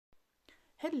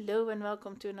Hello and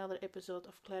welcome to another episode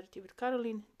of Clarity with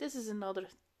Caroline. This is another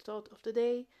thought of the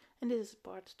day, and this is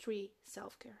part 3,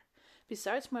 self-care.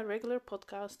 Besides my regular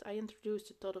podcast, I introduce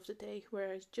the thought of the day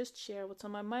where I just share what's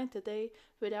on my mind today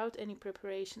without any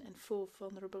preparation and full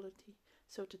vulnerability.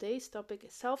 So today's topic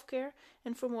is self-care,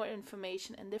 and for more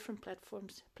information and different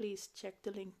platforms, please check the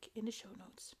link in the show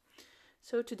notes.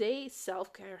 So today is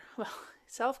self-care. Well,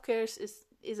 self-care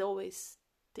is always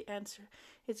the answer.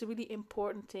 It's a really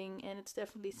important thing, and it's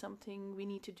definitely something we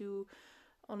need to do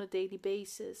on a daily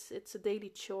basis. It's a daily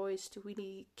choice to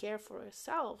really care for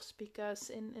ourselves, because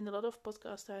in a lot of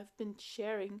podcasts I've been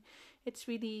sharing, it's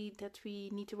really that we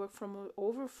need to work from an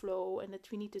overflow and that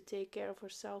we need to take care of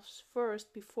ourselves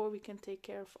first before we can take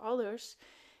care of others.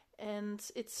 And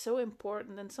it's so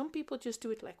important, and some people just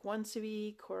do it like once a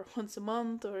week or once a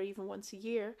month or even once a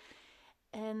year,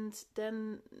 and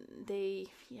then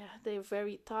they're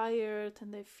very tired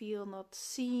and they feel not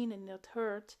seen and not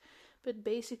heard. But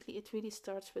basically it really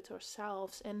starts with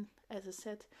ourselves, and as I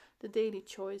said, the daily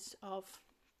choice of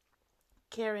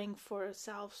caring for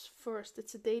ourselves first.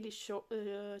 It's a daily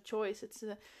choice. It's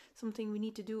something we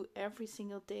need to do every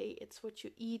single day. It's what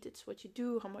you eat, it's what you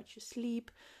do, how much you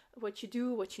sleep, what you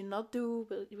do, what you not do,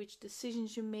 which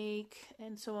decisions you make,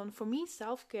 and so on. For me,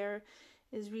 self-care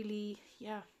is really,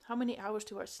 how many hours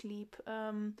do I sleep?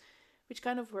 Which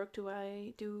kind of work do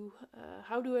I do?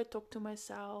 How do I talk to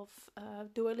myself?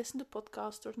 Do I listen to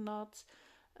podcasts or not?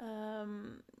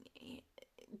 Um,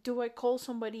 do I call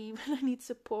somebody when I need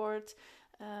support?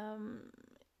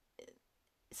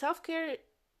 Self-care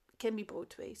can be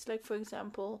both ways. Like, for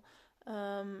example,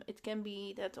 it can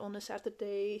be that on a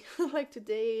Saturday, like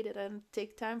today, that I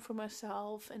take time for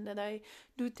myself and that I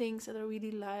do things that I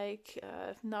really like.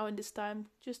 Now in this time,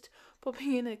 just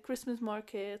popping in a Christmas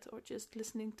market or just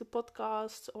listening to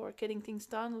podcasts or getting things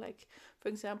done. Like, for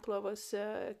example, I was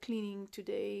cleaning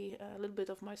today a little bit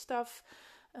of my stuff.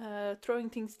 Throwing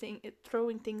things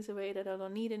away that I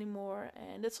don't need anymore,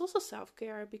 and it's also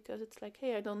self-care, because it's like,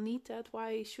 hey, I don't need that.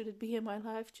 Why should it be in my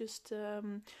life? Just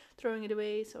throwing it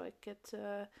away so I get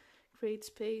create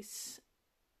space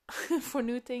for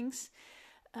new things.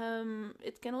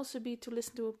 It can also be to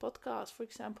listen to a podcast. For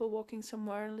example, walking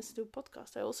somewhere and listen to a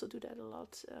podcast. I also do that a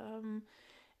lot.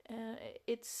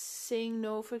 It's saying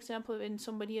no. For example, when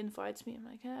somebody invites me, I'm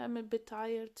like, I'm a bit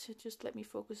tired. Just let me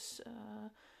focus.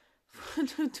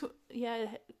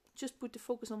 Just put the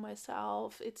focus on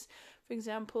myself. It's, for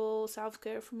example,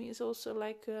 self-care for me is also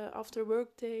like after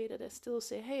work day, that I still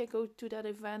say, hey, I go to that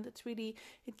event.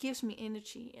 It gives me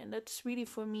energy, and that's really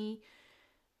for me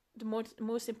the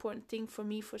most important thing for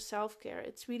me for self-care.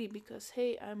 It's really because,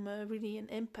 hey, I'm really an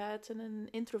empath and an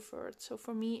introvert, so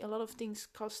for me a lot of things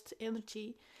cost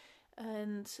energy.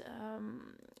 And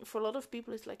for a lot of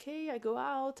people, it's like, hey, I go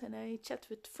out and I chat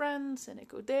with friends and I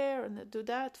go there and I do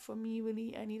that. For me,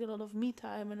 really, I need a lot of me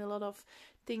time and a lot of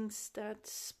things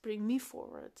that bring me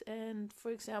forward. And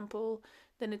for example,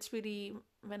 then it's really,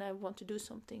 when I want to do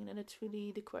something, then it's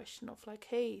really the question of like,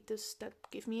 hey, does that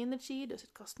give me energy? Does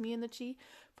it cost me energy?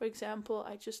 For example,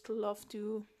 I just love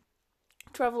to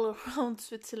travel around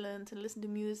Switzerland and listen to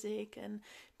music and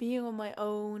being on my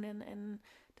own, and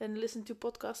then listen to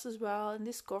podcasts as well, and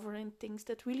discovering things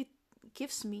that really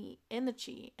gives me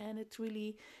energy. And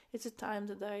it's a time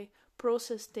that I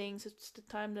process things. It's the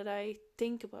time that I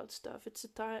think about stuff. It's a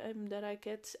time that I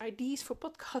get ideas for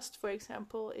podcasts, for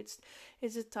example. It's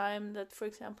a time that, for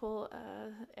example,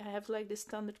 I have like this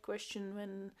standard question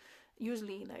when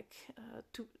usually like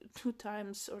two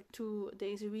times or 2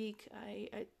 days a week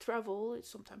I travel.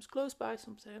 It's sometimes close by,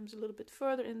 sometimes a little bit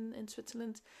further in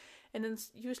Switzerland. And then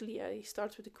usually I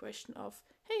start with the question of,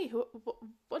 hey,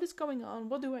 what is going on?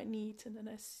 What do I need? And then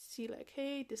I see like,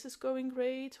 hey, this is going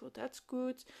great. Well, that's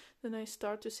good. Then I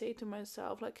start to say to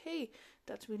myself like, hey,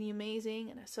 that's really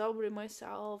amazing. And I celebrate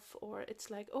myself. Or it's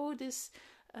like, oh, this...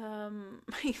 I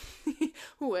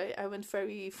went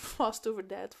very fast over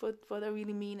that. What I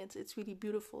really mean, it's really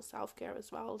beautiful self-care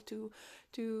as well, to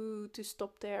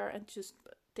stop there and just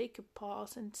take a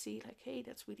pause and see like, hey,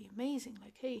 that's really amazing.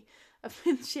 Like, hey, I've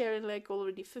been sharing like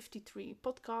already 53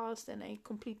 podcasts, and I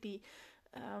completely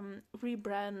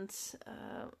rebrand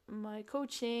my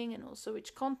coaching and also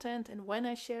which content and when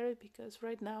I share it, because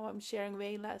right now I'm sharing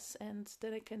way less, and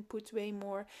then I can put way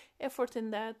more effort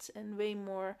in that and way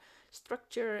more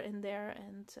structure in there.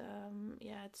 And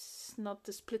it's not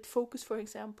the split focus, for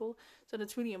example. So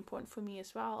that's really important for me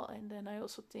as well. And then I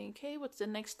also think, hey, what's the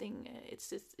next thing?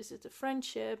 Is it a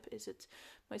friendship? Is it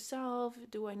myself?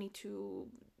 Do I need to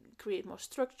create more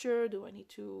structure? Do I need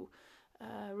to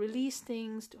release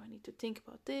things? Do I need to think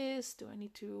about this? Do I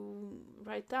need to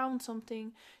write down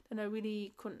something? Then I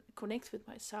really connect with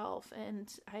myself,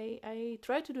 and I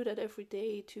try to do that every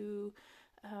day to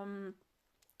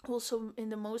also in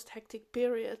the most hectic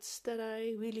periods that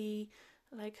I really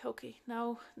like, okay,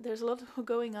 now there's a lot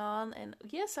going on, and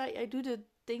yes, I do the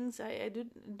things, I do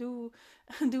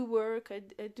do work,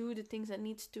 I do the things that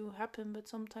needs to happen, but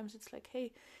sometimes it's like,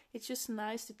 hey, it's just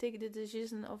nice to take the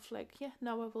decision of like, yeah,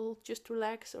 now I will just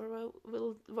relax, or I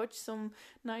will watch some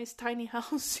nice tiny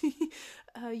house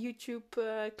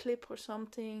YouTube clip or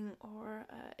something, or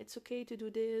it's okay to do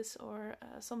this, or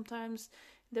sometimes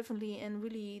definitely in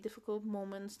really difficult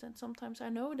moments, then sometimes I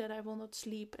know that I will not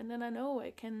sleep, and then I know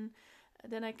I can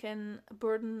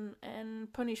burden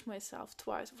and punish myself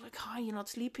twice. I'm like, you're not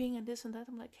sleeping and this and that.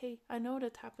 I'm like, hey, I know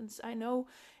that happens. I know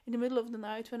in the middle of the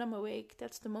night when I'm awake,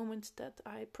 that's the moment that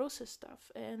I process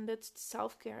stuff, and that's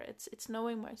self-care. It's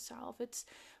knowing myself. It's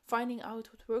finding out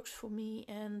what works for me,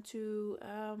 and to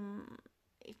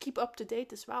keep up to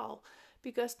date as well.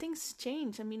 Because things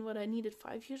change. I mean, what I needed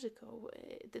 5 years ago,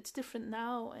 it's different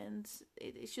now, and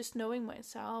it's just knowing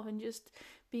myself and just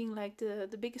being like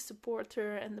the biggest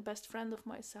supporter and the best friend of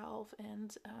myself.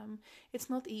 And it's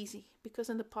not easy,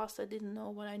 because in the past I didn't know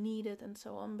what I needed and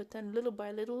so on. But then little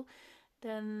by little,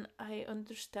 then I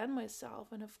understand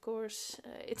myself, and of course,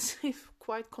 it's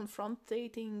quite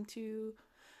confronting to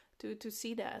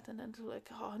see that, and then to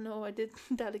like, oh no, I did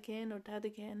that again or that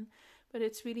again. But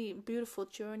it's really a beautiful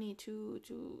journey to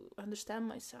understand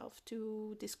myself,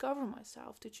 to discover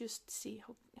myself, to just see,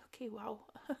 okay, wow,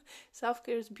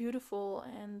 self-care is beautiful,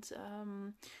 and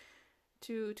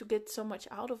to get so much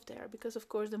out of there. Because of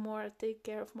course, the more I take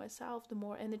care of myself, the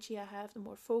more energy I have, the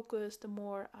more focus, the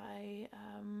more I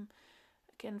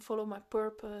can follow my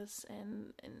purpose,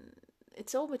 and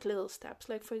it's all with little steps.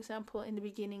 Like, for example, in the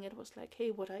beginning, it was like,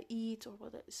 hey, what I eat or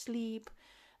what I sleep.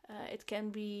 It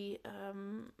can be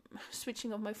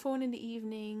switching off my phone in the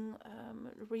evening,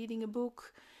 reading a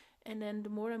book, and then the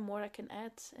more and more I can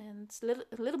add, and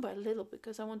little by little,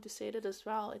 because I want to say that as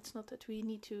well. It's not that we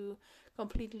need to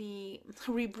completely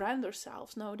rebrand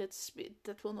ourselves. No,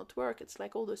 that will not work. It's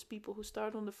like all those people who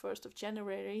start on the 1st of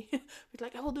January with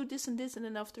like, I will do this and this, and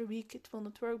then after a week it will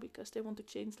not work because they want to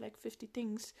change like 50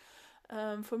 things.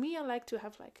 For me, I like to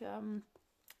have like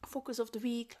focus of the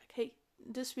week, like, hey,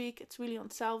 this week it's really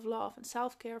on self-love and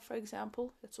self-care, for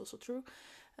example. That's also true.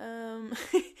 And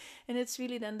it's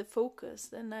really then the focus.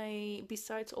 Then I,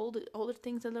 besides all the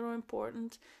things that are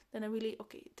important, then I really,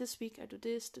 okay, this week I do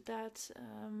this, do that.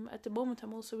 At the moment,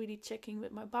 I'm also really checking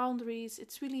with my boundaries.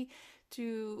 It's really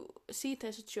to see it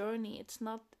as a journey. It's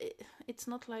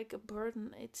not like a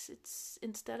burden. It's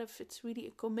instead of, it's really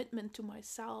a commitment to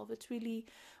myself. It's really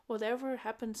whatever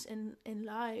happens in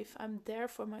life, I'm there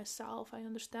for myself. I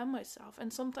understand myself,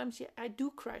 and sometimes I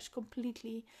do crash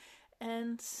completely.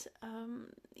 And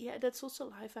that's also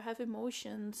life. I have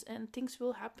emotions, and things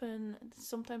will happen.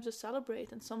 Sometimes I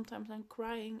celebrate, and sometimes I'm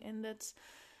crying, and that's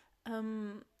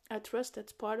I trust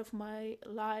that's part of my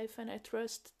life, and I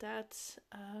trust that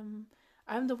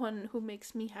I'm the one who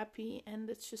makes me happy, and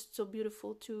it's just so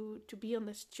beautiful to be on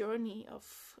this journey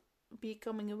of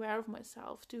becoming aware of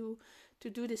myself, to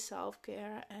do this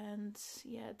self-care. And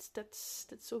that's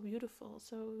so beautiful.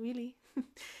 So really,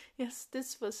 yes,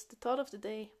 this was the thought of the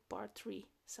day, part 3,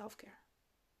 self-care.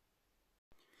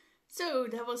 So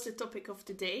that was the topic of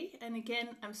the day, and again,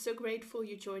 I'm so grateful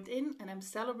you joined in, and I'm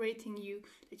celebrating you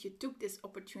that you took this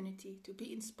opportunity to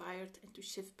be inspired and to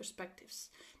shift perspectives.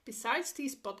 Besides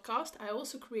these podcasts, I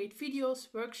also create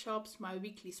videos, workshops, my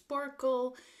weekly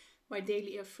sparkle, my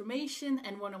daily affirmation,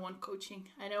 and one-on-one coaching.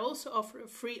 And I also offer a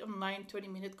free online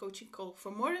 20-minute coaching call.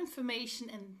 For more information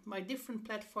and my different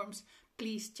platforms,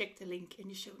 please check the link in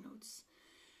the show notes.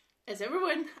 As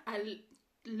everyone, I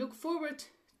look forward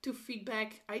to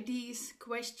feedback, ideas,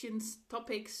 questions,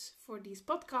 topics for these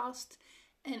podcasts.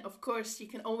 And of course, you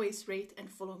can always rate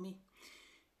and follow me.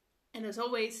 And as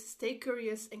always, stay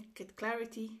curious and get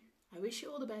clarity. I wish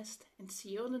you all the best, and see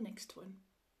you on the next one.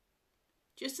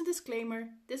 Just a disclaimer,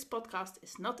 this podcast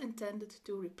is not intended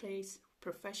to replace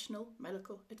professional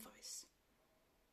medical advice.